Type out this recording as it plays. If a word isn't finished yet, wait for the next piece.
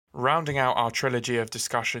Rounding out our trilogy of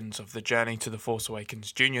discussions of the Journey to the Force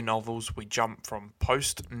Awakens junior novels, we jump from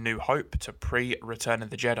post-New Hope to pre-Return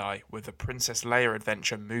of the Jedi with the Princess Leia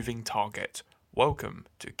adventure Moving Target. Welcome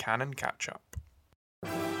to Canon Catch-Up.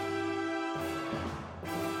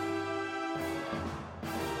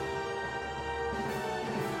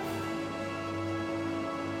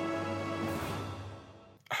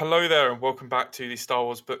 Hello there and welcome back to the Star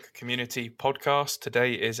Wars Book Community Podcast.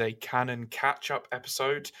 Today is a Canon Catch-Up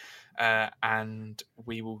episode and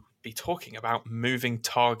we will be talking about Moving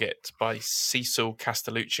Target by Cecil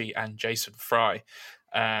Castellucci and Jason Fry.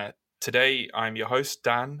 Today I'm your host,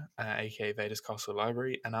 Dan, aka Vader's Castle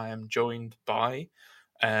Library, and I am joined by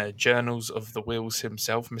Journals of the Wheels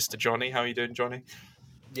himself, Mr. Johnny. How are you doing, Johnny?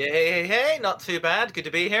 Hey, not too bad. Good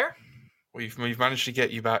to be here. We've managed to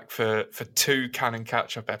get you back for two Canon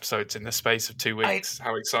Catch-Up episodes in the space of 2 weeks.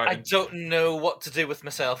 How exciting. I don't know what to do with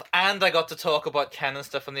myself. And I got to talk about Canon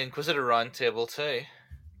stuff on the Inquisitor Roundtable too.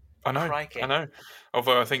 I know. Crikey. I know.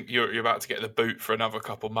 Although I think you're about to get the boot for another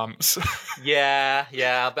couple months. Yeah.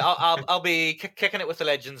 But I'll be kicking it with the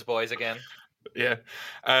Legends boys again. Yeah.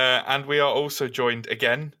 And we are also joined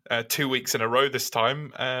again, 2 weeks in a row this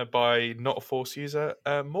time, by Not a Force user,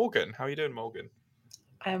 Morgan. How are you doing, Morgan?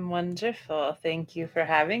 I'm wonderful. Thank you for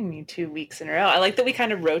having me 2 weeks in a row. I like that we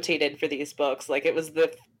kind of rotated for these books. Like it was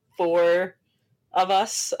the four of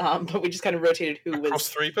us, but we just kind of rotated who across was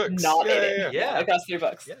 3 books. not in Yeah. it. Yeah, across 3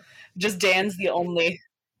 books. Yeah. Just Dan's the only.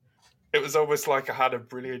 It was almost like I had a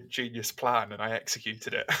brilliant genius plan and I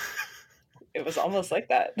executed it. It was almost like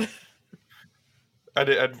that.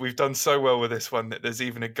 And we've done so well with this one that there's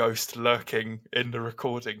even a ghost lurking in the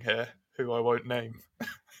recording here, who I won't name.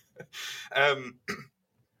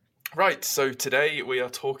 Right, so today we are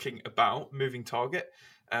talking about Moving Target.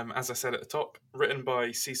 As I said at the top, written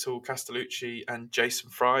by Cecil Castellucci and Jason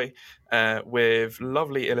Fry, with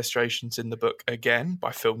lovely illustrations in the book again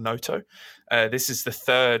by Phil Noto. This is the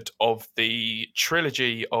third of the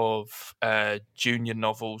trilogy of junior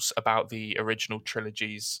novels about the original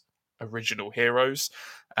trilogy's original heroes,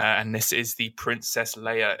 and this is the Princess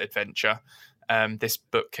Leia adventure. This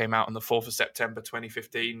book came out on the 4th of September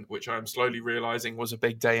 2015, which I'm slowly realising was a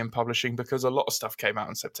big day in publishing because a lot of stuff came out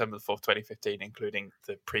on September 4th, 2015, including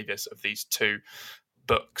the previous of these 2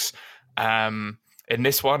 books. In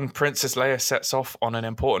this one, Princess Leia sets off on an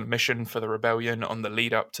important mission for the rebellion on the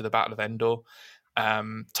lead up to the Battle of Endor.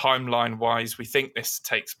 Timeline-wise, we think this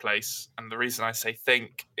takes place, and the reason I say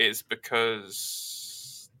think is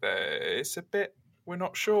because it's a bit... We're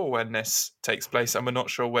not sure when this takes place, and we're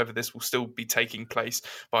not sure whether this will still be taking place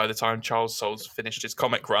by the time Charles Soule's finished his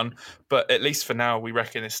comic run. But at least for now, we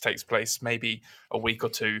reckon this takes place maybe a week or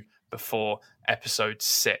 2 before episode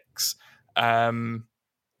 6.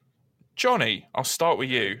 Johnny, I'll start with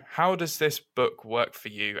you. How does this book work for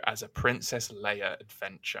you as a Princess Leia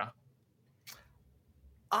adventure?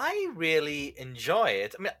 I really enjoy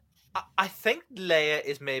it. I mean, I think Leia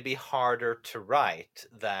is maybe harder to write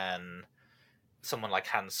than someone like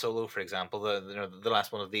Han Solo, for example. The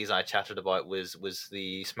last one of these I chatted about was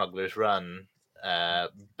the Smuggler's Run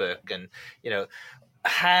book, and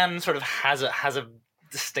Han sort of has a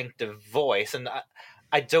distinctive voice, and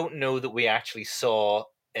I don't know that we actually saw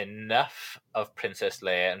enough of Princess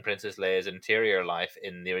Leia and Princess Leia's interior life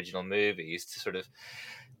in the original movies to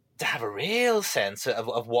have a real sense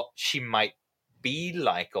of what she might be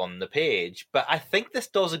like on the page. But I think this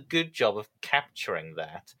does a good job of capturing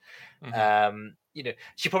that. Mm-hmm.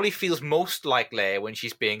 She probably feels most like Leia when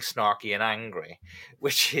she's being snarky and angry,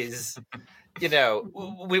 which is,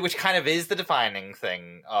 which kind of is the defining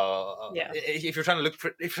thing. If you're trying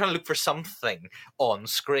to look for something on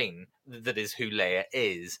screen that is who Leia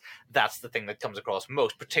is, that's the thing that comes across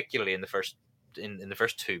most, particularly in the first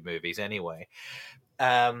 2 movies, anyway.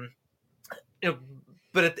 But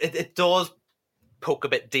it does poke a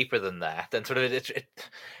bit deeper than that, and sort of it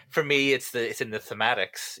for me it's in the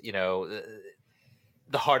thematics.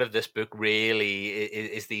 The heart of this book really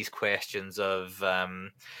is these questions of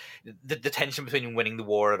the tension between winning the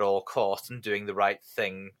war at all costs and doing the right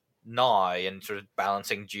thing now, and sort of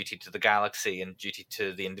balancing duty to the galaxy and duty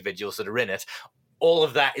to the individuals that are in it. All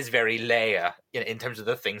of that is very Leia in terms of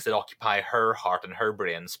the things that occupy her heart and her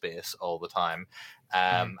brain space all the time.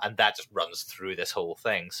 And that just runs through this whole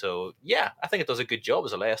thing. So, yeah, I think it does a good job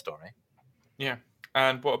as a Leia story. Yeah.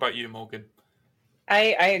 And what about you, Morgan?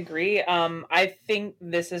 I agree. I think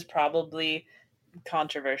this is probably,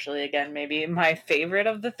 controversially again, maybe my favorite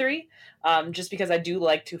of the 3, just because I do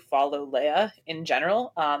like to follow Leia in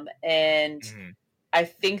general. And I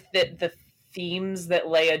think that the themes that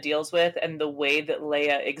Leia deals with and the way that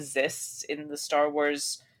Leia exists in the Star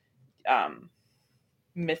Wars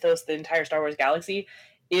mythos, the entire Star Wars galaxy,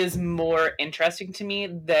 is more interesting to me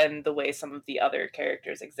than the way some of the other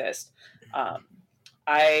characters exist.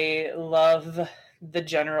 I love the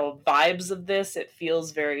general vibes of this. It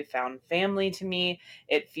feels very found family to me.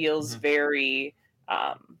 It feels very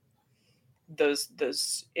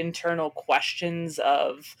those internal questions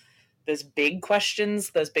of those big questions,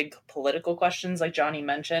 those big political questions, like Johnny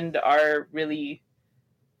mentioned, are really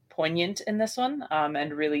poignant in this one,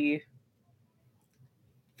 and really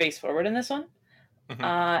face forward in this one.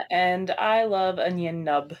 And I love a Nien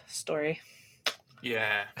Nub story.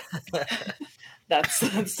 Yeah. That's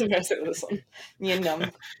the rest of this one. Nien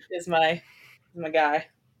Nub is my guy.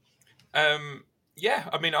 Yeah,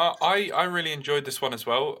 I mean, I really enjoyed this one as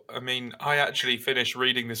well. I mean, I actually finished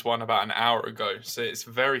reading this one about an hour ago, so it's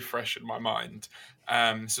very fresh in my mind.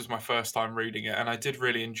 This was my first time reading it, and I did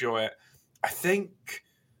really enjoy it. I think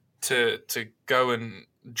to go and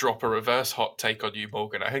drop a reverse hot take on you,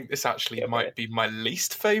 Morgan, I think this actually might be my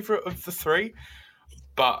least favorite of the three,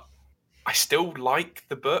 but I still like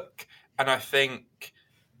the book, and I think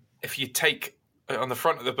if you take on the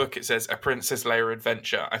front of the book, it says a Princess Leia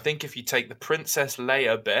adventure. I think if you take the Princess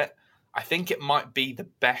Leia bit, I think it might be the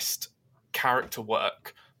best character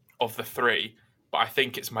work of the three, but I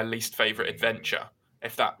think it's my least favorite adventure.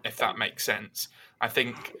 If that makes sense. I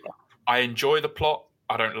think I enjoy the plot.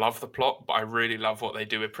 I don't love the plot, but I really love what they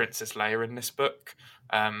do with Princess Leia in this book.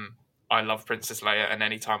 I love Princess Leia, and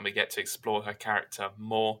anytime we get to explore her character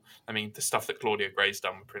more, I mean, the stuff that Claudia Gray's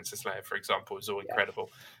done with Princess Leia, for example, is all incredible.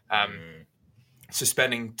 So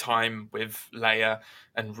spending time with Leia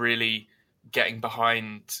and really getting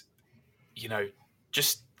behind,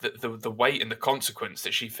 just the weight and the consequence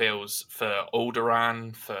that she feels for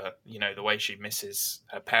Alderaan, for, the way she misses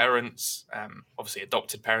her parents, obviously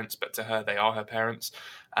adopted parents, but to her, they are her parents.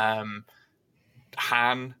 Han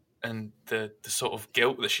and the sort of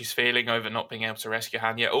guilt that she's feeling over not being able to rescue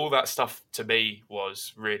Han. Yeah, all that stuff to me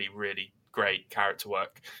was really, really great character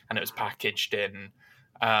work. And it was packaged in...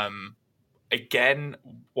 again,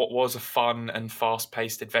 what was a fun and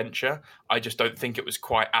fast-paced adventure. I just don't think it was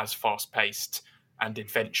quite as fast-paced and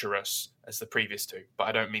adventurous as the previous two. But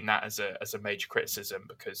I don't mean that as a major criticism,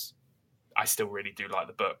 because I still really do like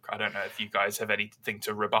the book. I don't know if you guys have anything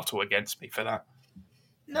to rebuttal against me for that.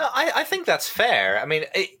 No, I think that's fair. I mean,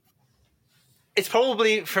 it's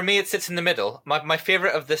probably, for me, it sits in the middle. My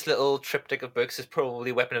favorite of this little triptych of books is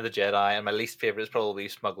probably Weapon of the Jedi, and my least favorite is probably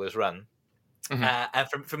Smuggler's Run. And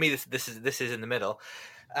for me, this is in the middle.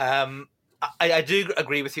 I do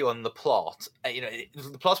agree with you on the plot.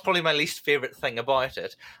 The plot's probably my least favorite thing about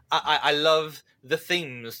it. I love the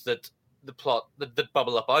themes that the plot that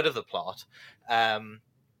bubble up out of the plot,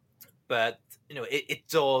 but it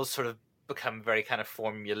does sort of become very kind of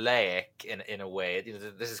formulaic in a way.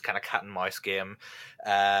 This is kind of cat and mouse game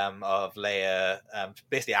of Leia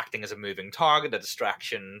basically acting as a moving target, a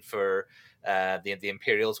distraction for the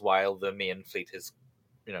Imperials, while the main fleet is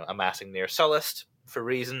amassing near Sullust for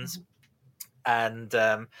reasons. And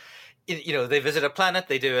they visit a planet,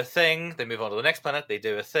 they do a thing, they move on to the next planet, they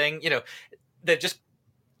do a thing. They're just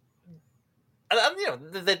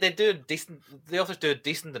they do a decent. The authors do a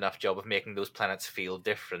decent enough job of making those planets feel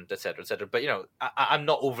different, etc., etc. But I'm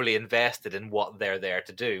not overly invested in what they're there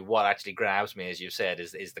to do. What actually grabs me, as you said,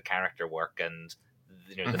 is the character work and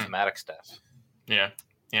the thematic stuff. Yeah.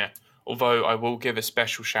 Although I will give a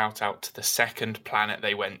special shout out to the second planet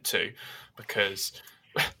they went to, because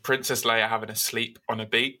Princess Leia having a sleep on a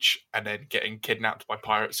beach and then getting kidnapped by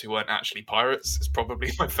pirates who weren't actually pirates is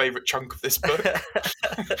probably my favorite chunk of this book.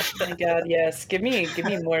 Oh my god, yes. Give me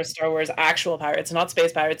more Star Wars actual pirates, not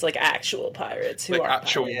space pirates, like actual pirates who like are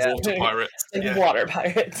actual pirates. water pirates. Like water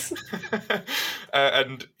pirates.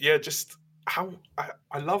 And just how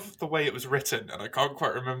I love the way it was written, and I can't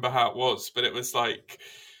quite remember how it was, but it was like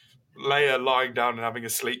Leia lying down and having a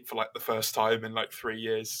sleep for like the first time in like 3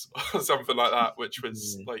 years or something like that, which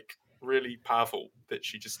was like really powerful, that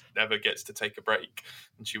she just never gets to take a break.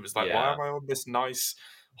 And she was like, why am I on this nice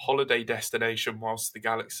holiday destination whilst the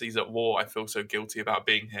galaxy's at war? I feel so guilty about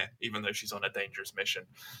being here, even though she's on a dangerous mission.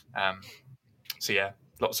 So yeah,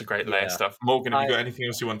 lots of great Leia stuff. Morgan, have you got anything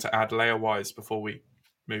else you want to add Leia-wise before we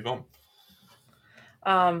move on?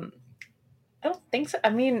 I don't think so. I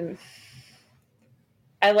mean,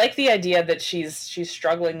 I like the idea that she's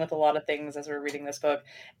struggling with a lot of things as we're reading this book.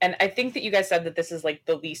 And I think that you guys said that this is like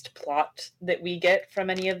the least plot that we get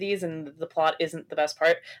from any of these, and the plot isn't the best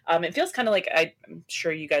part. It feels kind of like, I'm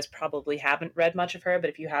sure you guys probably haven't read much of her,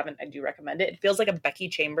 but if you haven't, I do recommend it. It feels like a Becky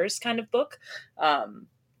Chambers kind of book,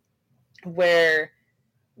 where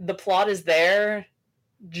the plot is there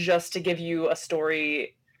just to give you a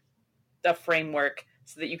story, a framework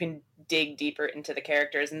so that you can dig deeper into the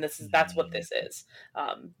characters. And that's what this is.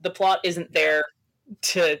 The plot isn't there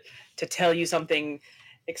to tell you something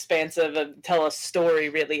expansive and tell a story.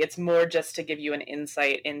 Really, it's more just to give you an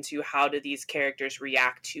insight into how do these characters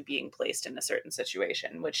react to being placed in a certain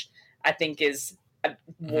situation, which I think is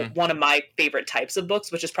one of my favorite types of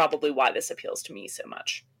books, which is probably why this appeals to me so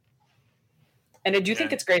much. And I do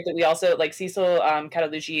think it's great that we also, like, Cecil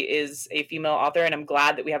Catalucci is a female author, and I'm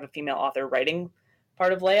glad that we have a female author writing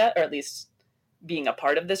part of Leia, or at least being a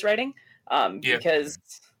part of this writing, because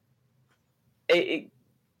I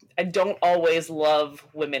don't always love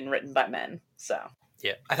women written by men. So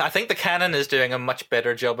yeah, I think the canon is doing a much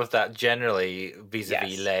better job of that generally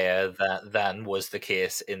vis-a-vis Leia than was the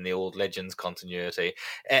case in the old Legends continuity.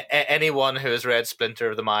 Anyone who has read Splinter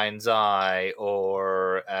of the Mind's Eye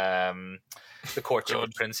or The Courtship of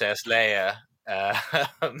Princess Leia,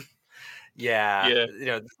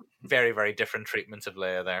 very, very different treatments of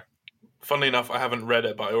Leia there. Funnily enough, I haven't read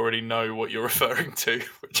it, but I already know what you're referring to,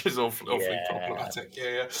 which is awfully problematic.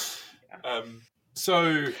 Yeah.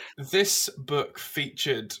 So this book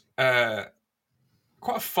featured quite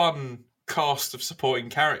a fun cast of supporting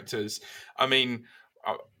characters. I mean,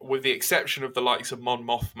 with the exception of the likes of Mon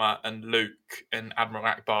Mothma and Luke and Admiral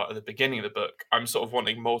Akbar at the beginning of the book, I'm sort of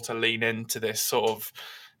wanting more to lean into this sort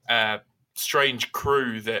of strange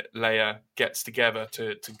crew that Leia gets together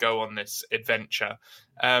to go on this adventure.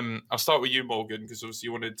 I'll start with you, Morgan, because obviously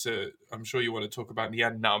I'm sure you want to talk about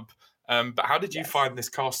Nien Nunb. But how did you find this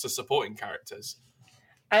cast of supporting characters?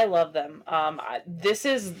 I love them. This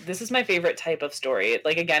is my favorite type of story.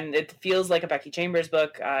 Like, again, it feels like a Becky Chambers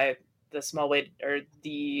book, the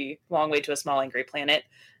Long Way to a Small Angry Planet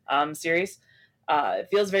series. It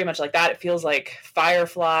feels very much like that. It feels like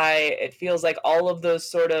Firefly. It feels like all of those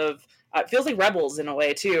sort of. It feels like Rebels in a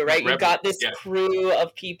way too, right? You've got this crew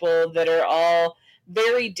of people that are all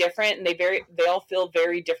very different, and they all fill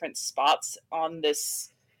very different spots on this.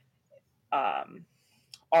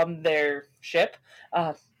 On their ship.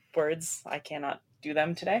 Words, I cannot do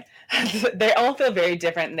them today. They all feel very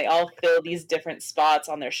different, and they all fill these different spots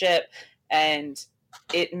on their ship, and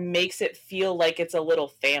it makes it feel like it's a little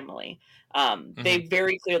family. They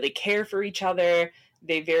very clearly care for each other.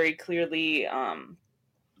 They very clearly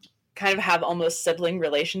kind of have almost sibling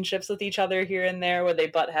relationships with each other here and there, where they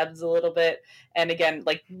butt heads a little bit. And again,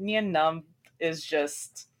 like, Nien Nunb is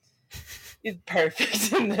just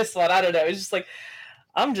perfect in this one. I don't know. It's just like,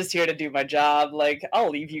 I'm just here to do my job. Like, I'll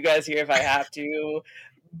leave you guys here if I have to,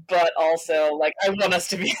 but also, like, I want us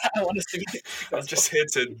to be. I'm just here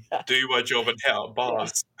to do my job and hit up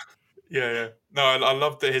bars. Yeah. No, I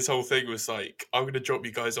love that his whole thing was like, I'm going to drop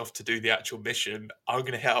you guys off to do the actual mission. I'm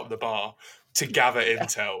going to hit up the bar to gather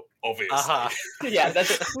intel, obviously. Yeah,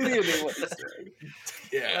 that's clearly what he's doing.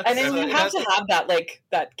 Yeah. And then you have to have that, like,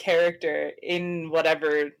 that character in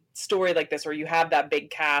whatever story like this, where you have that big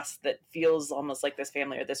cast that feels almost like this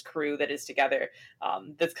family or this crew that is together.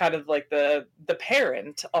 That's kind of like the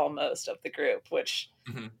parent almost of the group, which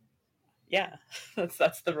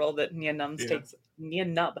that's the role that Nien Nunb takes.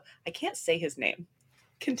 Nien Nunb. I can't say his name.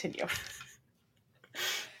 Continue.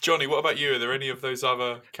 Johnny, what about you? Are there any of those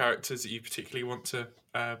other characters that you particularly want to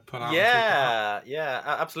put out? Yeah,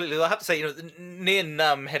 absolutely. I have to say, Nien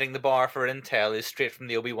Nunb hitting the bar for intel is straight from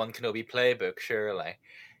the Obi-Wan Kenobi playbook, surely.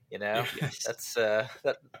 That's the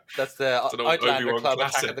Outlander Club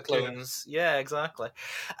classic, Attack of the Clones. Yeah, exactly.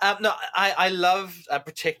 No, I love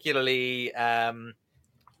particularly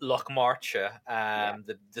Loch Marcha,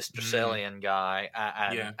 the Strasselian guy,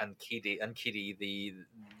 and Kidi,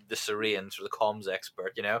 the Syrian, sort of the comms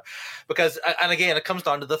expert. Because, and again, it comes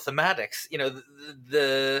down to the thematics.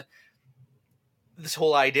 This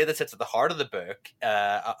whole idea that sits at the heart of the book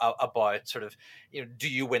about sort of, do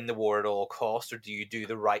you win the war at all costs, or do you do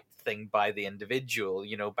the right thing by the individual?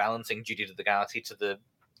 Balancing duty to the galaxy to the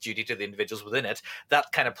duty to the individuals within it.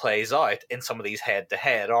 That kind of plays out in some of these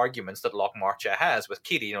head-to-head arguments that Loch Marcha has with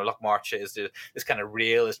Kidi. Loch Marcha is this kind of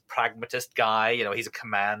realist, pragmatist guy. He's a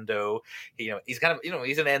commando. He's kind of,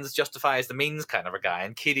 he's an ends justifies the means kind of a guy.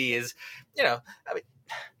 And Kidi is,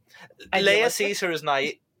 Leia sees her as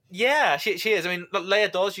naive. Yeah, she is. I mean,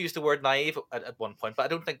 Leia does use the word naive at one point, but I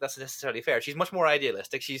don't think that's necessarily fair. She's much more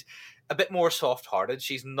idealistic. She's a bit more soft-hearted.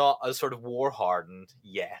 She's not as sort of war-hardened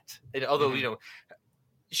yet. Although,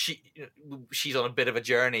 she's on a bit of a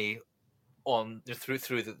journey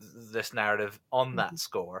through this narrative on that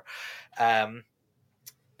score. But,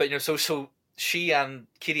 so she and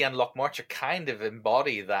Kidi and Loch Marcha kind of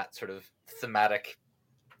embody that sort of thematic,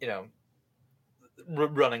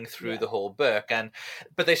 running through the whole book,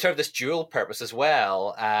 but they serve this dual purpose as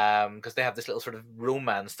well, because they have this little sort of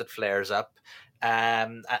romance that flares up,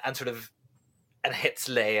 and sort of and hits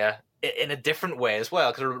Leia in a different way as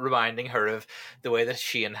well, because reminding her of the way that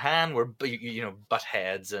she and Han were, butt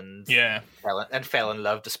heads and fell in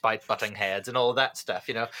love despite butting heads and all of that stuff,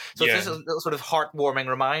 So it's this little sort of heartwarming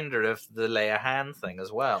reminder of the Leia Han thing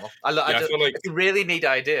as well. I feel like it's a really neat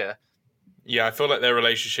idea. Yeah, I feel like their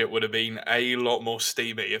relationship would have been a lot more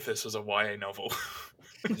steamy if this was a YA novel.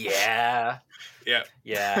 Yeah.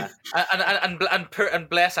 And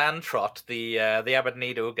bless Antrot, the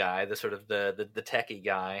Abednego guy, the sort of the techie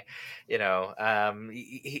guy,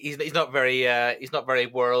 he's not very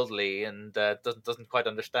worldly, and doesn't quite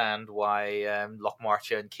understand why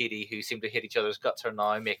Lockmarcha and Kitty, who seem to hit each other's guts, are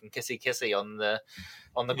now making kissy on the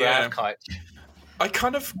grave couch. I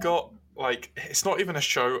kind of got, like, it's not even a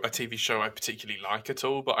TV show I particularly like at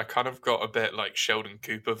all, but I kind of got a bit like Sheldon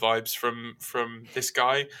Cooper vibes from this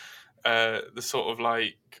guy. The sort of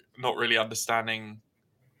like not really understanding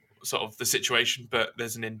sort of the situation, but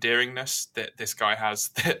there's an endearingness that this guy has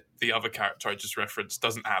that the other character I just referenced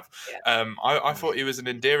doesn't have. I thought he was an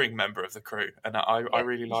endearing member of the crew, and I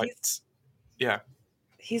really liked.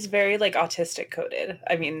 He's very like autistic coded.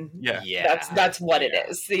 I mean, that's what it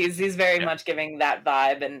is. He's very much giving that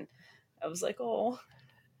vibe, and I was like, oh,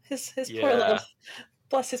 his poor little,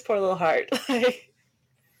 bless his poor little heart. And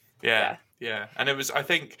it was. I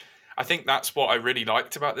think that's what I really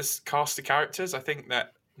liked about this cast of characters. I think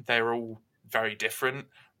that they're all very different.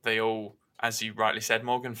 They all, as you rightly said,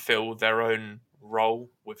 Morgan, fill their own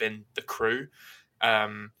role within the crew,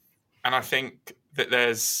 and I think that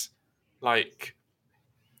there's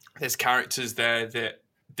characters there that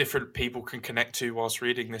different people can connect to whilst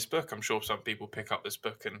reading this book. I'm sure some people pick up this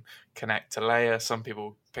book and connect to Leia. Some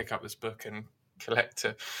people pick up this book and connect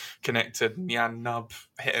to Nyan Nub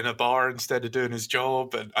hitting a bar instead of doing his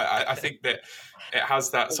job. And I think that it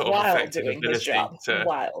has that sort of effective ability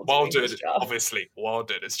while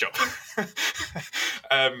doing his job.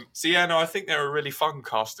 I think they're a really fun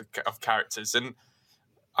cast of characters. And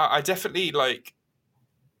I definitely like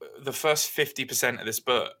the first 50% of this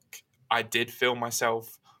book. I did feel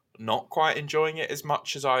myself not quite enjoying it as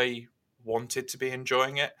much as I wanted to be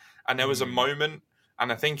enjoying it. And there was a moment,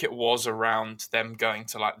 and I think it was around them going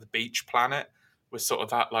to like the beach planet, with sort of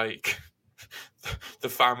that like the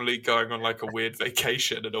family going on like a weird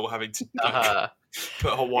vacation and all having to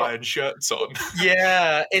put Hawaiian shirts on.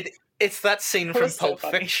 Yeah, it's that scene from Pulp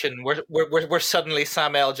Fiction where suddenly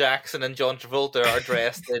Samuel L. Jackson and John Travolta are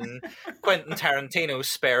dressed in Quentin Tarantino's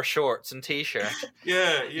spare shorts and t-shirt.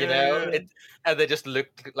 And they just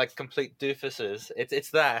look like complete doofuses. It's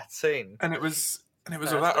that scene, and it was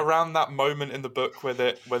around that moment in the book where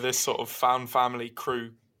this sort of found family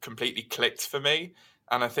crew completely clicked for me.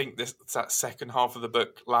 And I think that second half of the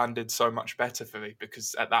book landed so much better for me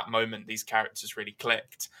because at that moment these characters really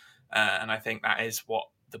clicked, and I think that is what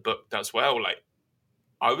the book does well. Like,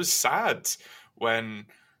 I was sad when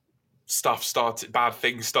bad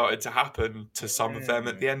things started to happen to some of them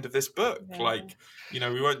at the end of this book. Like,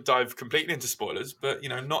 we won't dive completely into spoilers, but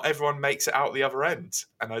not everyone makes it out the other end,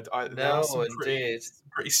 and there are some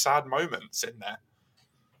pretty sad moments in there.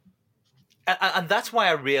 And that's why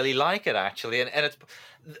I really like it, actually. And it's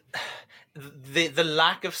the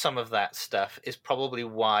lack of some of that stuff is probably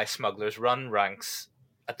why Smuggler's Run ranks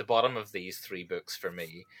at the bottom of these three books for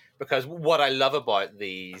me. Because what I love about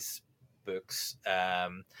these books,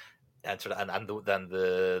 then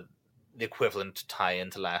the equivalent tie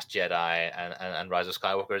into Last Jedi and Rise of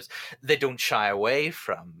Skywalker, they don't shy away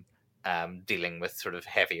from dealing with sort of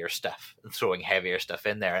heavier stuff and throwing heavier stuff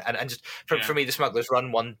in there. And just for me, the Smuggler's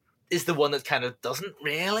Run one is the one that kind of doesn't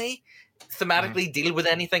really thematically deal with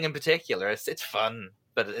anything in particular. It's fun,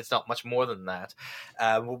 but it's not much more than that.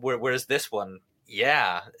 Whereas this one,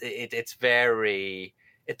 it's very...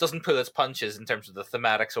 It doesn't pull its punches in terms of the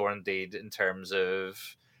thematics or indeed in terms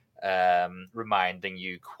of reminding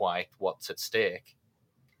you quite what's at stake.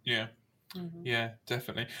 Yeah. Mm-hmm. Yeah,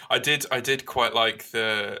 definitely. I did quite like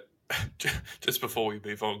the... just before we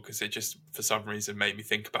move on, because it just for some reason made me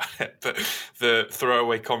think about it, but the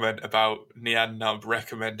throwaway comment about Nyan Nub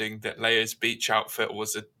recommending that Leia's beach outfit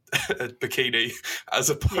was a bikini as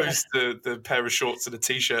opposed to the pair of shorts and a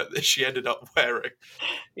t-shirt that she ended up wearing.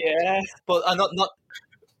 But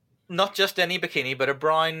not just any bikini, but a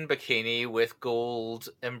brown bikini with gold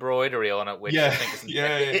embroidery on it, which I think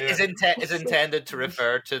is intended to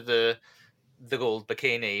refer to the gold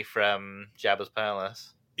bikini from Jabba's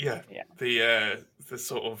palace. The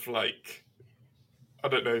sort of like, I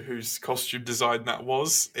don't know whose costume design that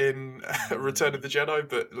was in Return of the Jedi,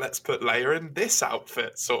 but let's put Leia in this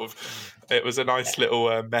outfit. Sort of, it was a nice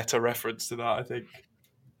little meta reference to that, I think.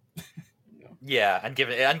 Yeah, and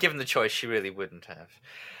given the choice, she really wouldn't have.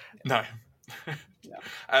 No.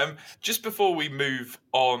 Just before we move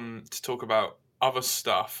on to talk about other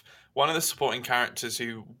stuff, one of the supporting characters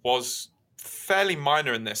who was fairly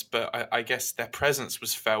minor in this, but I guess their presence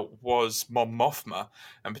was felt, was Mon Mothma,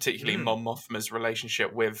 and particularly Mon Mothma's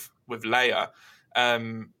relationship with Leia. I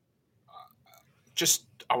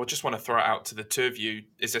would just want to throw it out to the two of you.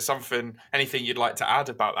 Is there anything you'd like to add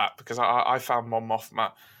about that? Because I found Mon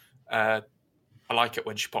Mothma, I like it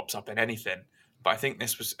when she pops up in anything, but I think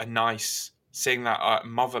this was a nice, seeing that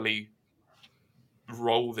motherly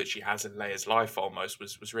role that she has in Leia's life almost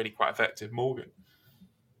was really quite effective. Morgan.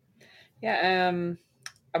 Yeah,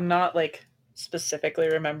 I'm not like specifically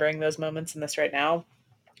remembering those moments in this right now,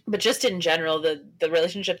 but just in general, the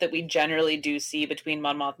relationship that we generally do see between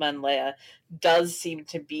Mon Mothma and Leia does seem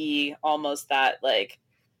to be almost that, like,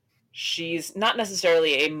 she's not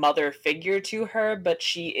necessarily a mother figure to her, but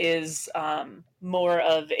she is more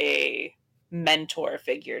of a mentor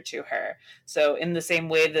figure to her. So in the same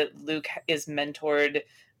way that Luke is mentored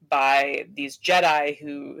by these Jedi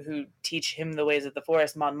who teach him the ways of the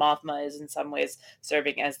Force, Mon Mothma is in some ways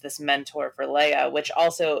serving as this mentor for Leia, which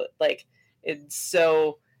also, like, it's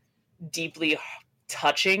so deeply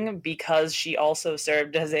touching because she also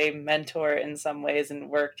served as a mentor in some ways and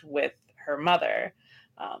worked with her mother.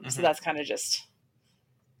 So that's kind of just,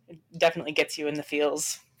 it definitely gets you in the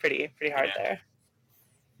feels pretty hard there.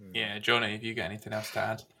 Yeah, Johnny, have you got anything else to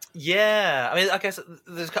add? Yeah, I mean, I guess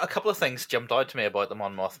there's a couple of things jumped out to me about the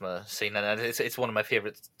Mon Mothma scene, and it's one of my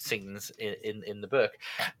favorite scenes in the book.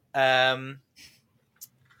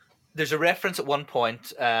 There's a reference at one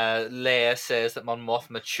point. Leia says that Mon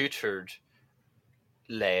Mothma tutored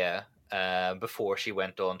Leia before she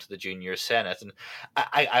went on to the Junior Senate, and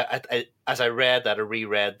I as I read that or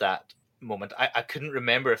reread that moment, I couldn't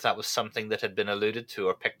remember if that was something that had been alluded to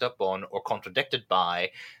or picked up on or contradicted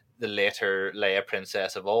by the later Leia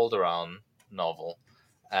Princess of Alderaan novel,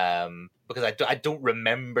 because I don't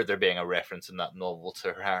remember there being a reference in that novel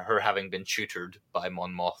to her having been tutored by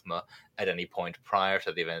Mon Mothma at any point prior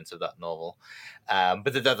to the events of that novel.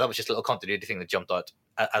 But that was just a little continuity thing that jumped out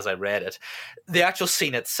as I read it. The actual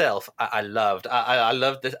scene itself, I loved. I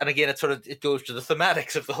loved this, and again, it goes to the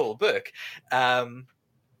thematics of the whole book.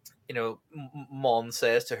 You know, Mon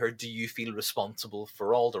says to her, "Do you feel responsible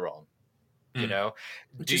for Alderaan?" You know,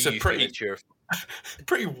 which is a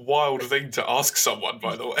pretty wild thing to ask someone,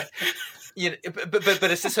 by the way. You know,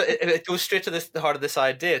 but it's just, it goes straight to the heart of this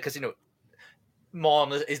idea, because, you know,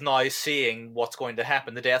 Mon is now seeing what's going to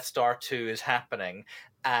happen. The Death Star 2 is happening,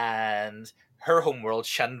 and her homeworld,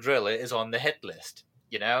 Chandrila, is on the hit list,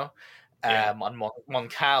 you know? Yeah. Mon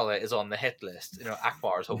Cala is on the hit list, you know,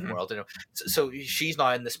 Akbar's homeworld, you know. So she's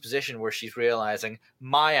now in this position where she's realizing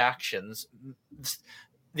my actions,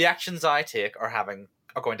 the actions I take are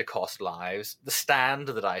going to cost lives. The stand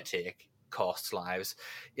that I take costs lives,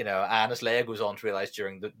 you know. And as Leia goes on to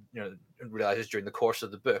realizes during the course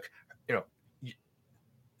of the book, you know,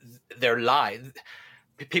 their lives,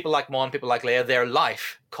 people like Mon, people like Leia, their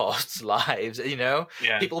life costs lives, you know.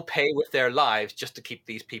 Yeah. People pay with their lives just to keep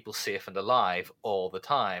these people safe and alive all the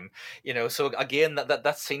time, you know. So again,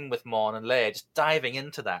 that scene with Mon and Leia, just diving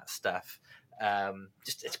into that stuff,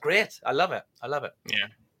 it's great. I love it.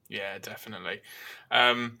 Yeah, definitely.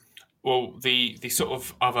 Well, the sort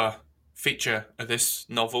of other feature of this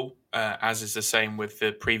novel, as is the same with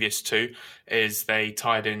the previous two, is they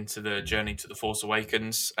tied into the Journey to the Force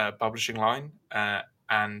Awakens publishing line,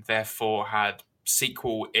 and therefore had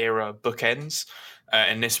sequel era bookends.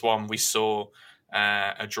 In this one, we saw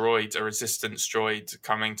a resistance droid,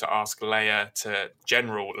 coming to ask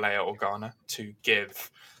General Leia Organa to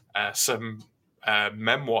give some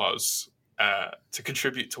memoirs, to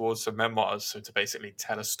contribute towards some memoirs, so to basically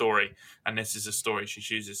tell a story, and this is a story she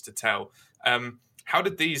chooses to tell. How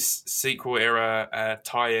did these sequel era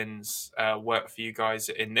tie-ins work for you guys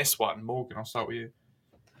in this one? Morgan, I'll start with you.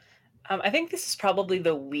 I think this is probably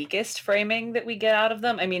the weakest framing that we get out of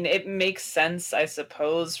them. I mean, it makes sense, I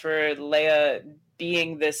suppose, for Leia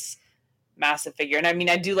being this massive figure. And I mean,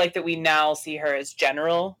 I do like that we now see her as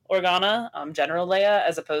General Organa, General Leia,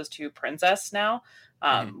 as opposed to Princess now,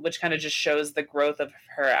 which kind of just shows the growth of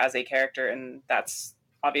her as a character. And that's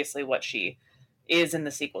obviously what she is in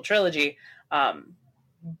the sequel trilogy.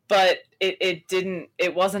 But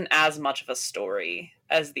it wasn't as much of a story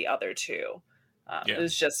as the other two. It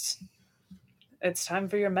was just, it's time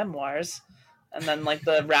for your memoirs. And then like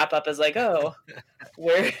the wrap up is like, oh,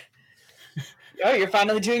 Oh, you're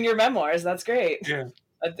finally doing your memoirs. That's great. Yeah.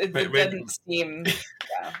 It didn't seem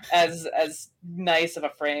as nice of a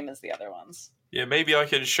frame as the other ones. Yeah, maybe I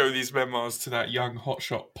can show these memoirs to that young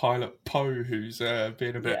hotshot pilot Poe, who's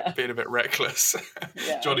being a bit reckless.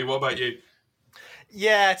 Yeah. Johnny, what about you?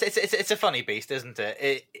 Yeah, it's a funny beast, isn't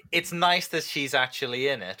it? It's nice that she's actually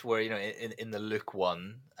in it. Where in the Luke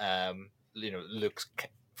one, Luke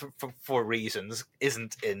for reasons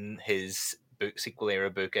isn't in his book sequel era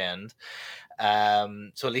bookend.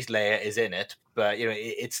 So at least Leia is in it, but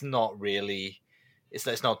it's not really.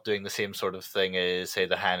 It's not doing the same sort of thing as, say,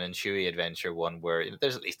 the Han and Chewie adventure one, where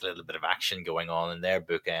there's at least a little bit of action going on in their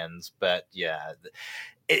bookends. But yeah,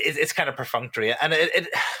 it's kind of perfunctory, and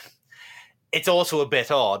it's also a bit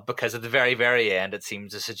odd because at the very, very end, it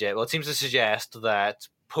seems to suggest that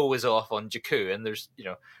Poe is off on Jakku, and there's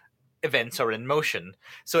events are in motion.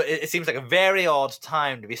 So it seems like a very odd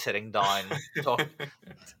time to be sitting down, talk,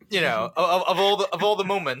 of all the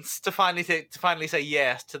moments to finally say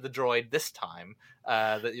yes to the droid this time.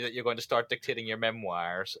 That you're going to start dictating your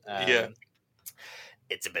memoirs.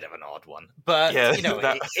 It's a bit of an odd one, but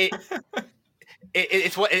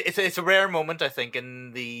it's a rare moment, I think,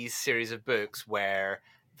 in these series of books where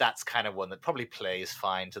that's kind of one that probably plays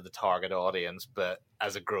fine to the target audience, but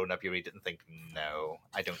as a grown-up, you read it and think, no,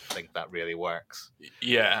 I don't think that really works.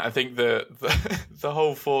 Yeah, I think the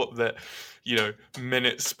whole thought that,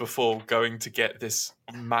 minutes before going to get this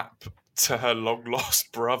map to her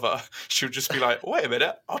long-lost brother, she'll just be like, wait a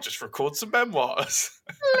minute, I'll just record some memoirs.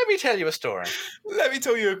 Let me tell you a story. Let me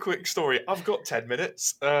tell you a quick story. I've got 10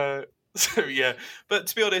 minutes. So, yeah. But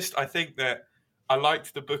to be honest, I think that I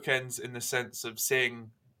liked the bookends in the sense of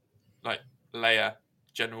seeing, like,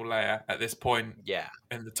 General Leia at this point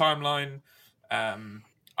in the timeline.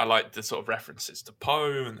 I liked the sort of references to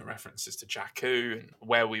Poe and the references to Jakku and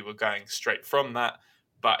where we were going straight from that.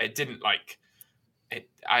 But it didn't,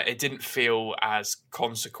 it didn't feel as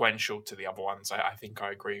consequential to the other ones. I think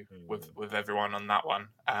I agree with everyone on that one.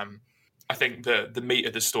 I think the meat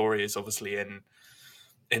of the story is obviously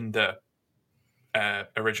in the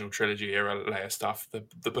original trilogy era Leia stuff.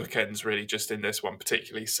 The bookends really just in this one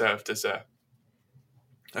particularly served as a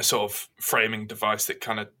sort of framing device that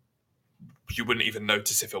kind of you wouldn't even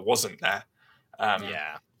notice if it wasn't there.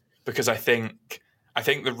 Because I think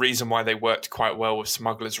the reason why they worked quite well with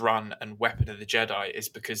Smuggler's Run and Weapon of the Jedi is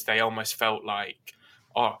because they almost felt like,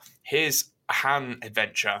 oh, here's a Han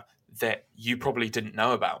adventure that you probably didn't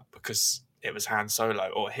know about because it was Han Solo,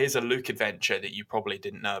 or here's a Luke adventure that you probably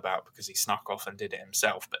didn't know about because he snuck off and did it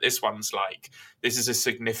himself. But this one's this is a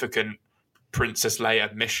significant Princess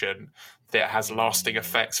Leia mission that has lasting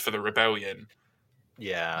effects for the rebellion.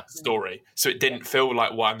 Story. So it didn't feel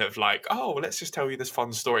like one of oh, let's just tell you this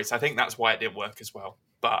fun story. So I think that's why it didn't work as well.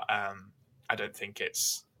 But I don't think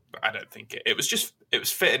it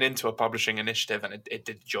was fitting into a publishing initiative, and it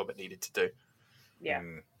did the job it needed to do. Yeah.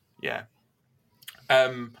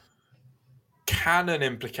 Canon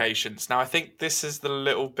implications. Now I think this is the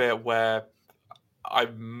little bit where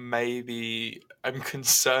I'm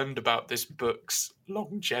concerned about this book's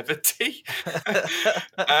longevity.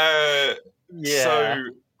 So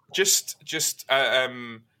just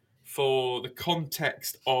for the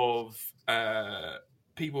context of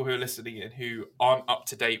people who are listening and who aren't up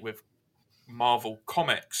to date with Marvel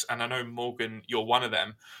comics, and I know, Morgan, you're one of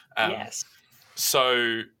them. Yes.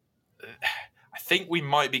 So I think we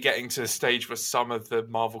might be getting to the stage where some of the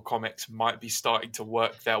Marvel comics might be starting to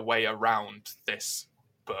work their way around this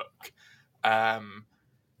book.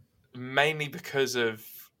 Mainly because of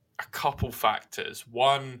a couple factors.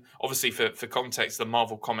 One, obviously for context, the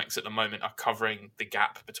Marvel comics at the moment are covering the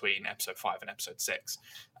gap between episode 5 and episode 6.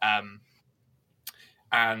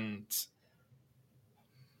 And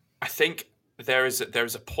I think there is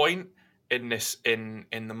a point in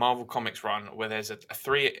the Marvel Comics run where there's a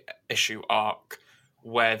 3-issue arc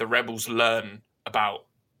where the Rebels learn about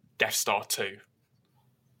Death Star 2.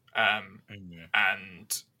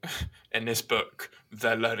 And in this book,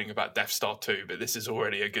 they're learning about Death Star 2, but this is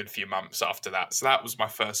already a good few months after that. So that was my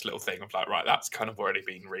first little thing of right, that's kind of already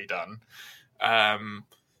been redone.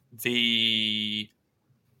 The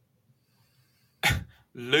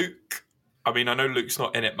Luke, I mean, I know Luke's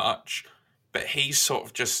not in it much, but he sort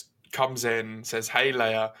of just comes in, says, hey,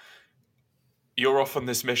 Leia, you're off on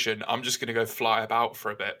this mission. I'm just going to go fly about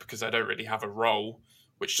for a bit because I don't really have a role,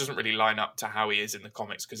 which doesn't really line up to how he is in the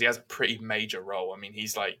comics because he has a pretty major role. I mean,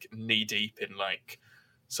 he's knee deep in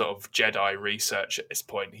sort of Jedi research at this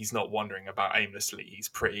point. He's not wandering about aimlessly. He's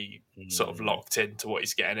pretty sort of locked into what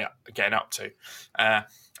he's getting up to.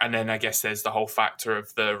 And then I guess there's the whole factor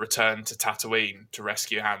of the return to Tatooine to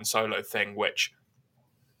rescue Han Solo thing, which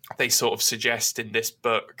they sort of suggest in this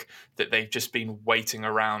book that they've just been waiting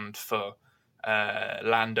around for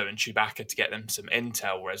Lando and Chewbacca to get them some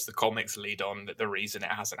intel, whereas the comics lead on that the reason it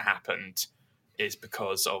hasn't happened is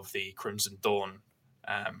because of the Crimson Dawn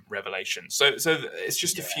revelation. So it's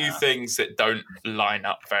just a few things that don't line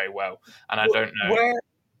up very well, and I don't know.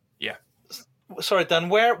 Sorry, Dan.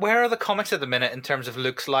 Where are the comics at the minute in terms of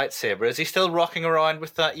Luke's lightsaber? Is he still rocking around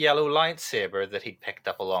with that yellow lightsaber that he picked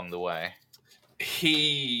up along the way?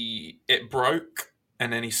 It broke,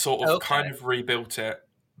 and then he sort of kind of rebuilt it,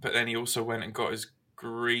 but then he also went and got his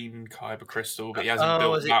green kyber crystal, but he hasn't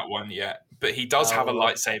built that one yet. But he does have a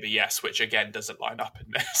lightsaber, yes, which again doesn't line up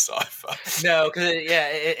in this either. No, because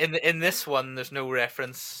in this one there's no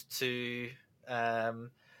reference to.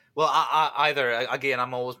 Either again,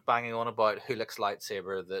 I'm always banging on about Hulek's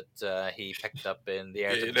lightsaber that he picked up in the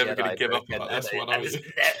Heir to the Jedi. You're never going to give up about this one, are you?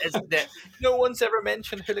 No one's ever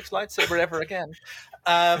mentioned Hulek's lightsaber ever again.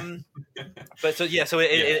 In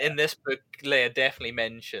this book, Leia definitely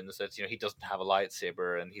mentions that he doesn't have a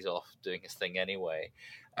lightsaber and he's off doing his thing anyway.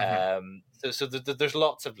 So there's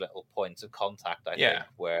lots of little points of contact, I think,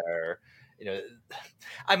 where.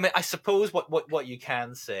 I mean, I suppose what you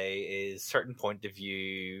can say is certain point of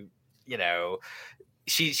view.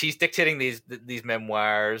 She's dictating these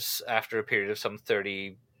memoirs after a period of some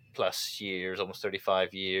 30 plus years, almost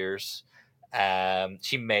 35 years.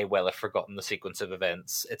 She may well have forgotten the sequence of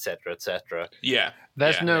events, etc., etc. Yeah,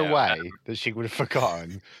 there's no way that she would have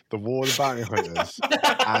forgotten the War of the Bounty Hunters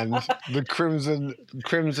and the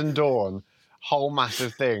Crimson Dawn. Whole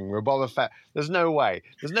massive thing with Boba Fett. There's no way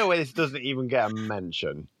this doesn't even get a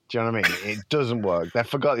mention. Do you know what I mean? It doesn't work. They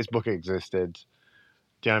forgot this book existed.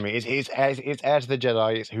 Do you know what I mean? It's Heir to the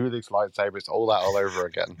Jedi. It's Hulek's lightsaber. It's all that all over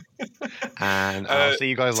again. And I'll see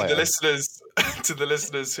you guys later. To the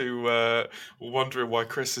listeners who were wondering why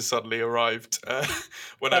Chris has suddenly arrived,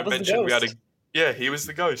 when I mentioned we had he was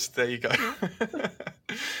the ghost. There you go.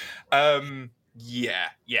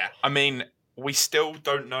 I mean. We still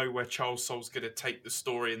don't know where Charles Soule's going to take the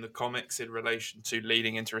story in the comics in relation to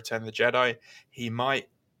leading into Return of the Jedi. He might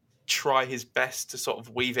try his best to sort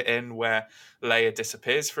of weave it in where Leia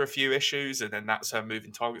disappears for a few issues and then that's her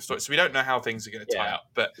moving target story. So we don't know how things are going to tie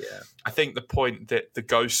up. But I think the point that the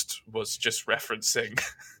ghost was just referencing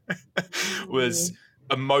was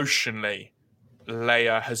emotionally,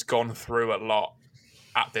 Leia has gone through a lot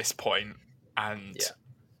at this point and...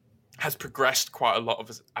 has progressed quite a lot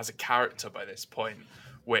as a character by this point,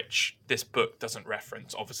 which this book doesn't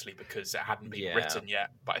reference, obviously, because it hadn't been written yet.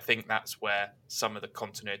 But I think that's where some of the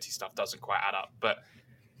continuity stuff doesn't quite add up. But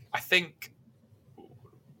I think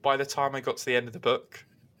by the time I got to the end of the book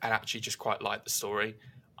and actually just quite liked the story,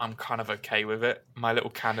 I'm kind of okay with it. My little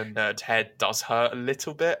canon nerd head does hurt a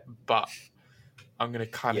little bit, but I'm going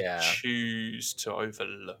to kind of choose to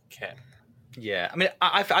overlook it. Yeah, I mean,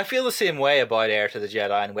 I feel the same way about Heir to the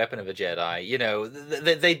Jedi and Weapon of a Jedi.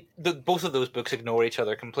 They both of those books ignore each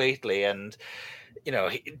other completely, and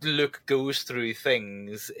Luke goes through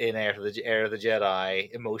things in Heir of the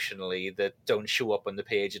Jedi emotionally that don't show up on the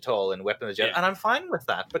page at all in Weapon of the Jedi, and I'm fine with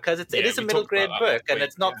that because it is a middle grade book, and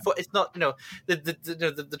it's not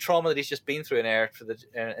the trauma that he's just been through in Heir to the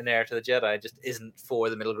Jedi just isn't for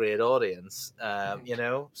the middle grade audience.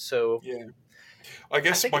 So I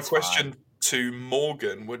guess my question to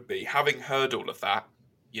Morgan would be, having heard all of that,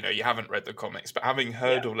 you haven't read the comics, but having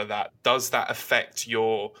heard all of that, does that affect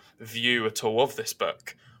your view at all of this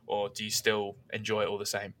book, or do you still enjoy it all the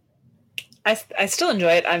same? I still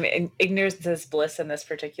enjoy it. I mean, ignorance is bliss in this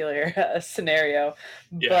particular scenario,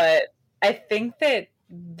 but I think that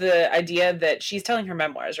the idea that she's telling her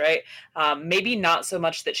memoirs, right? Maybe not so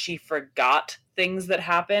much that she forgot things that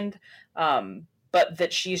happened, but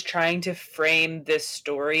that she's trying to frame this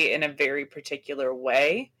story in a very particular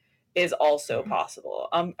way is also possible.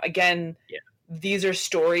 Again, these are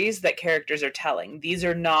stories that characters are telling. These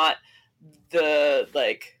are not the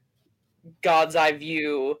God's eye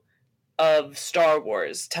view of Star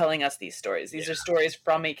Wars telling us these stories. These are stories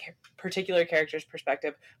from a particular character's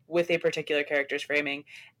perspective with a particular character's framing.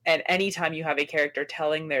 And anytime you have a character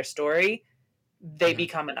telling their story, they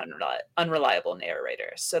become an unreliable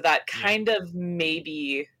narrator. So that kind of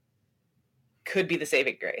maybe could be the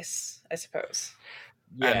saving grace, I suppose.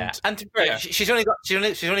 Yeah, and she's only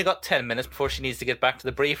got 10 minutes before she needs to get back to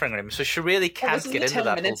the briefing room, so she really can't get into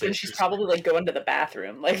that. 10 minutes when she's probably going to the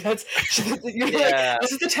bathroom. This is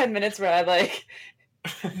the 10 minutes where I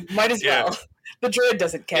might as well. The droid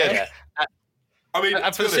doesn't care. I mean,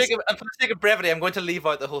 And to be honest, for the sake of brevity, I'm going to leave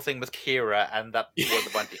out the whole thing with Kira and that War the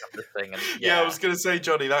Bounty Hunter thing. And yeah, I was going to say,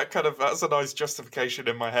 Johnny, that's a nice justification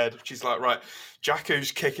in my head. She's like, right,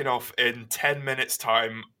 Jakku's kicking off in 10 minutes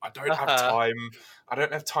time. I don't have time. I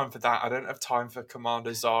don't have time for that. I don't have time for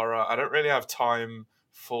Commander Zara. I don't really have time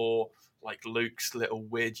for like Luke's little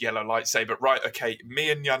weird yellow lightsaber. Right, okay,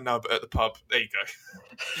 me and Yan Nub at the pub. There you go.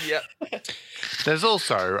 Yeah. There's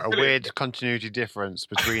also a weird continuity difference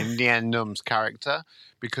between Nien Num's character,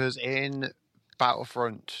 because in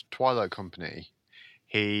Battlefront Twilight Company,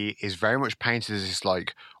 he is very much painted as this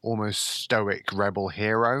like almost stoic rebel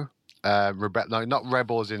hero. Like not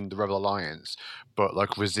rebels in the Rebel Alliance, but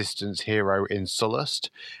like resistance hero in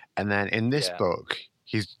Sullust. And then in this book,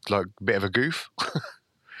 he's like a bit of a goof.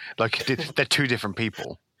 Like they're two different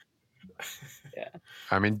people. Yeah.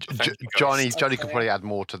 I mean, Johnny could probably add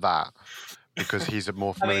more to that because he's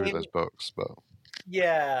more familiar with those books. But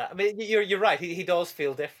yeah, I mean, you're right. He does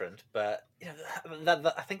feel different, but you know,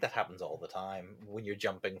 that I think that happens all the time when you're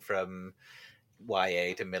jumping from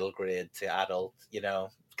YA to middle grade to adult. You know,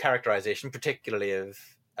 characterization, particularly of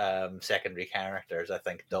secondary characters, I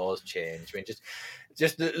think does change. I mean,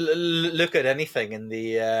 just look at anything in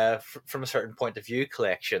the from a certain point of view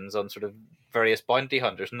collections on sort of various bounty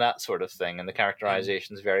hunters and that sort of thing, and the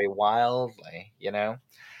characterizations vary wildly. You know.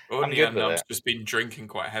 Well, I'm good with Num's it. just been drinking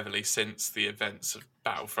quite heavily since the events of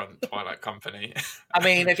Battlefront Twilight Company. I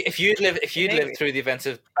mean, if you'd lived through the events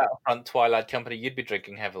of Battlefront Twilight Company, you'd be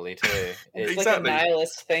drinking heavily too. It's like a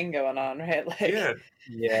nihilist thing going on, right? Like,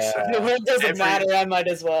 yeah. The world doesn't matter. I might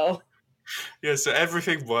as well. Yeah, so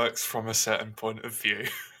everything works from a certain point of view.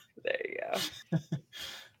 There you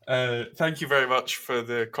go. Thank you very much for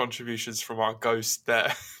the contributions from our ghost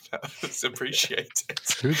there. That was appreciated.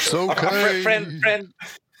 It's okay.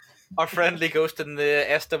 Our friendly ghost in the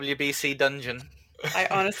SWBC dungeon. I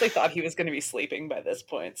honestly thought he was going to be sleeping by this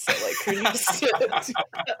point, so like,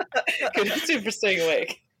 kudos for staying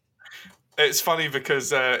awake. It's funny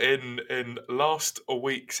because in last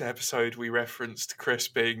week's episode we referenced Chris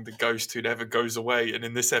being the ghost who never goes away, and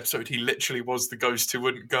in this episode he literally was the ghost who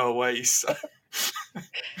wouldn't go away. So,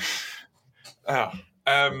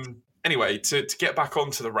 anyway, to get back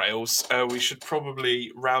onto the rails, we should probably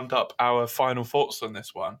round up our final thoughts on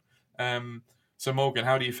this one. So Morgan,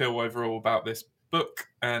 how do you feel overall about this book,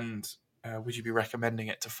 and would you be recommending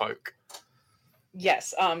it to folk?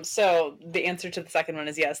 Yes. So the answer to the second one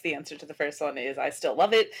is yes. The answer to the first one is I still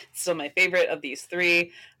love it. It's still my favorite of these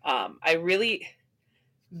three.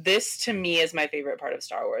 This to me is my favorite part of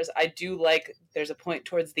Star Wars. I do like, there's a point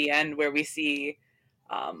towards the end where we see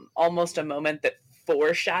almost a moment that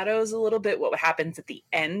foreshadows a little bit what happens at the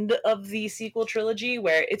end of the sequel trilogy,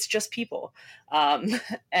 where it's just people.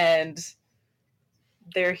 And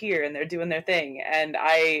they're here and they're doing their thing. And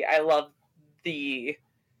I love the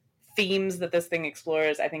themes that this thing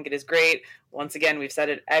explores. I think it is great. Once again, we've said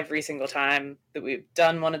it every single time that we've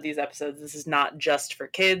done one of these episodes. This is not just for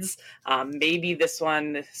kids. Maybe this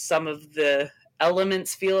one, some of the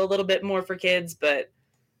elements feel a little bit more for kids, but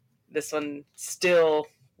this one still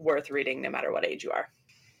worth reading no matter what age you are.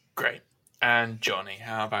 Great. And Johnny,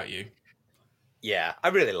 how about you? Yeah, I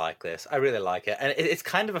really like this. I really like it, and it's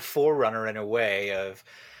kind of a forerunner in a way of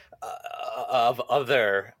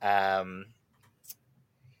other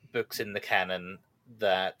books in the canon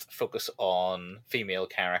that focus on female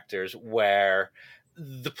characters, where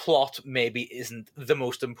the plot maybe isn't the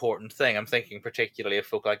most important thing. I'm thinking particularly of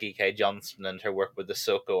folk like E.K. Johnston and her work with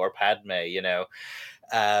Ahsoka or Padme. You know.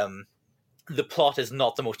 The plot is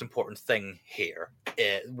not the most important thing here.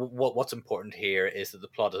 What's important here is that the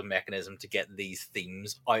plot is a mechanism to get these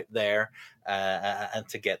themes out there and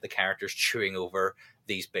to get the characters chewing over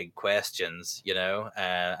these big questions, you know,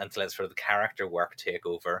 and to let sort of the character work take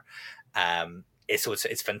over. So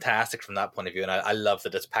it's fantastic from that point of view, and I love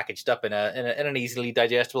that it's packaged up in an easily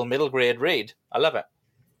digestible middle grade read. I love it.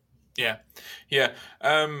 Yeah.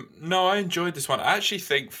 No, I enjoyed this one. I actually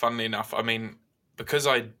think, funnily enough, I mean, because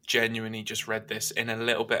I genuinely just read this in a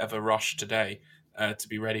little bit of a rush today to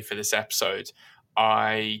be ready for this episode,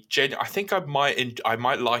 I think I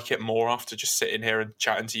might like it more after just sitting here and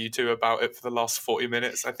chatting to you two about it for the last 40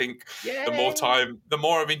 minutes. I think the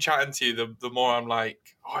more I've been chatting to you, the more I'm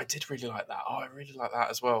like, oh, I did really like that. Oh, I really like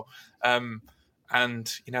that as well.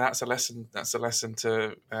 And you know, that's a lesson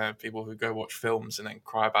to people who go watch films and then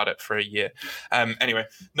cry about it for a year. Anyway,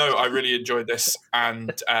 no, I really enjoyed this,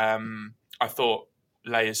 and I thought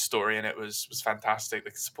Leia's story in it was fantastic. The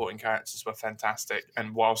supporting characters were fantastic,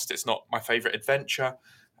 and whilst it's not my favorite adventure,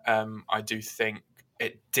 I do think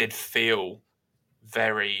it did feel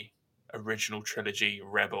very original trilogy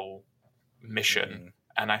Rebel mission.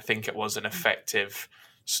 and I think it was an effective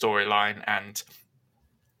storyline, and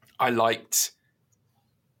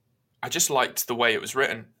I just liked the way it was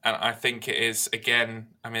written. And I think it is, again,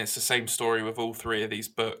 I mean, it's the same story with all three of these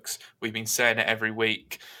books. We've been saying it every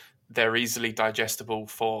week. They're easily digestible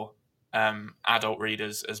for adult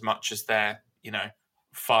readers as much as they're,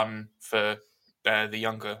 fun for the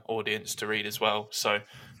younger audience to read as well. So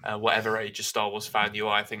whatever age of Star Wars fan you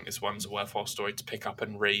are, I think this one's a worthwhile story to pick up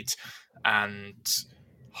and read. And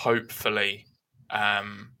hopefully...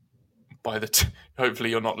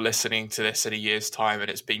 hopefully you're not listening to this in a year's time and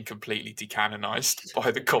it's been completely decanonized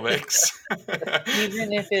by the comics.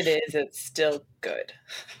 Even if it is, it's still good.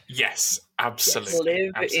 Yes,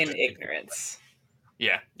 absolutely. Live in ignorance.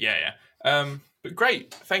 Yeah. But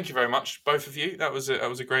great, thank you very much, both of you. That was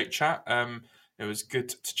a great chat. It was good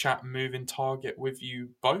to chat Moving Target with you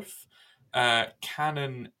both.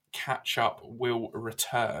 Canon Catch Up will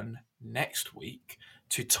return next week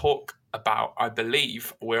to talk about, I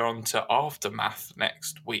believe we're on to Aftermath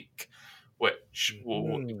next week, which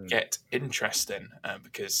will get interesting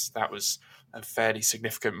because that was a fairly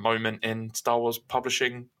significant moment in Star Wars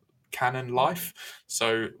publishing canon life.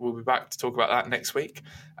 So we'll be back to talk about that next week.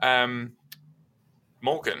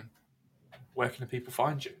 Morgan, where can the people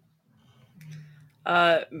find you?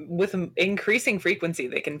 With increasing frequency,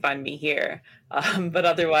 they can find me here. But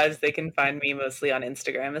otherwise, they can find me mostly on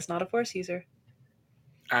Instagram as Not a Force User.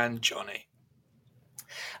 And Johnny.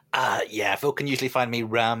 Folk can usually find me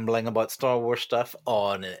rambling about Star Wars stuff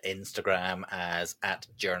on Instagram as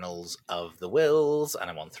 @Journals of the Wills, and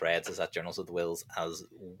I'm on Threads as @Journals of the Wills as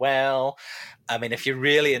well. I mean, if you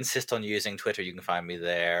really insist on using Twitter, you can find me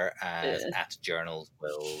there as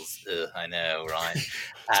 @JournalsWills. I know, right?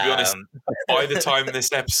 To be honest, by the time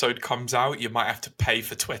this episode comes out, you might have to pay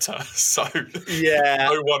for Twitter. So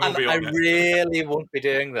no one will be on it. I really won't be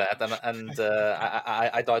doing that, and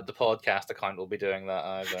I doubt the podcast account will be doing that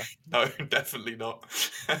either. No, definitely not.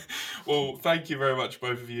 Well, thank you very much,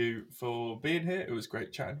 both of you, for being here. It was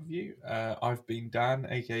great chatting with you. I've been Dan,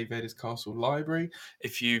 aka Vader's Castle Library.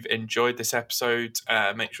 If you've enjoyed this episode,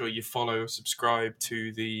 make sure you follow, subscribe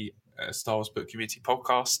to the Star Wars Book Community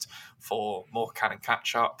podcast for more canon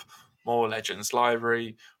catch-up, more Legends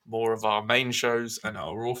Library, more of our main shows and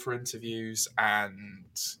our author interviews and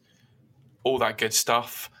all that good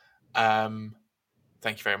stuff.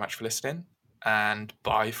 Thank you very much for listening. And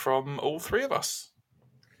bye from all three of us.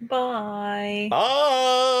 Bye.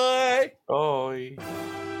 Bye.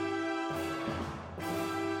 Bye.